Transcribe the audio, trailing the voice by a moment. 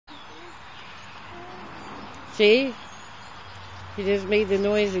See? He just made the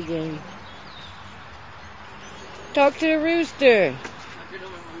noise again. Talk to the rooster.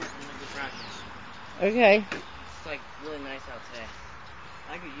 Okay. It's like really nice out today.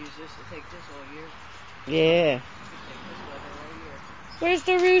 I could use this to take this all year. Yeah. Take this weather all year. Where's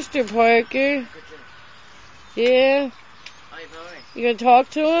the rooster, Parker? Yeah. Hi, boy. You gonna talk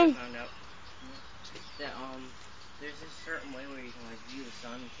to him? Found out that there's a certain way where you can like view the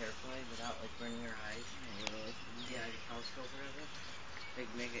sun carefully without like burning your eyes. Yeah, like a telescope or whatever. They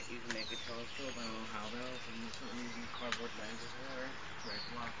can make it. You can make a telescope. I don't know how though. So you're using cardboard lenses or whatever, where it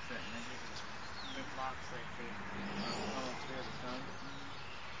blocks certain images. It blocks like the atmosphere of the sun.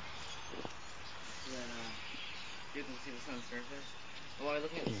 So then you can see the sun's surface. And while you're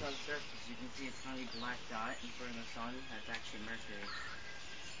looking at the sun's surface, you can see a tiny black dot in front of the sun. That's actually Mercury.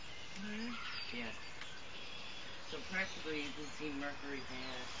 Yeah. So practically you can see Mercury,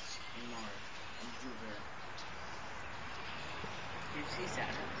 Venus, and Mars, and Jupiter. Do you see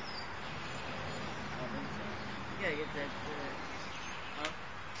Saturn? I don't think so. Yeah, you get that, huh?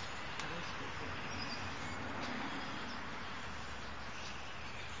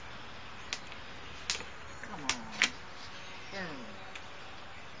 Come on. Burn.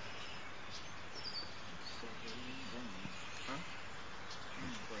 Huh?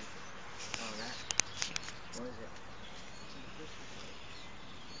 Oh, that. What is it?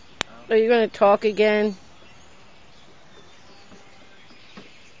 Are you gonna talk again?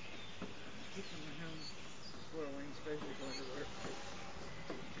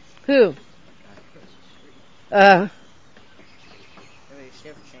 Who?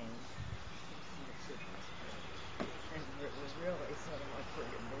 Shift change. And it was really some of my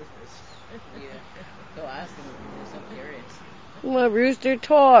friggin' business. Yeah. Go ask him if he's so curious. Come on, rooster,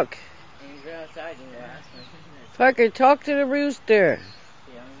 talk. And you go outside and you go ask him. Parker, talk to the rooster.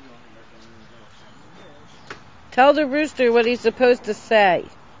 Yeah, Tell the rooster what he's supposed to say.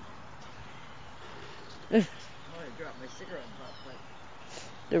 I want to drop my cigarette butt.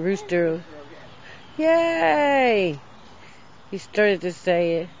 The rooster. Yay! He started to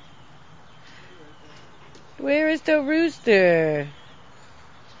say it. Where is the rooster?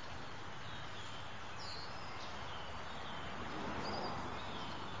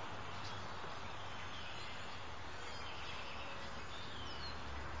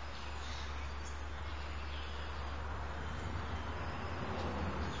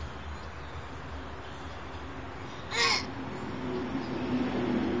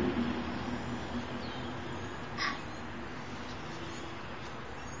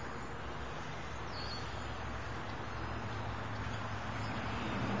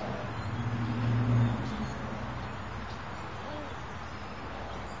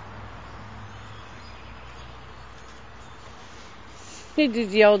 He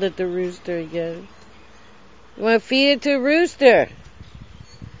just yelled at the rooster again. You want to feed it to the rooster?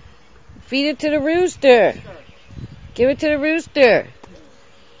 Feed it to the rooster. Give it to the rooster.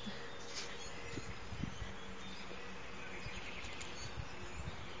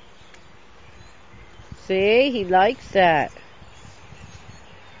 See, he likes that.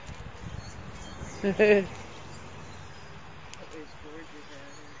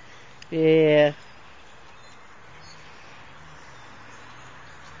 Yeah.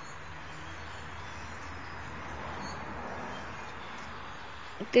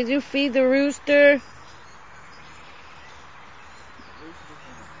 Did you feed the rooster?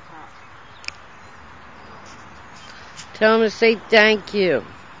 Tell him to say thank you.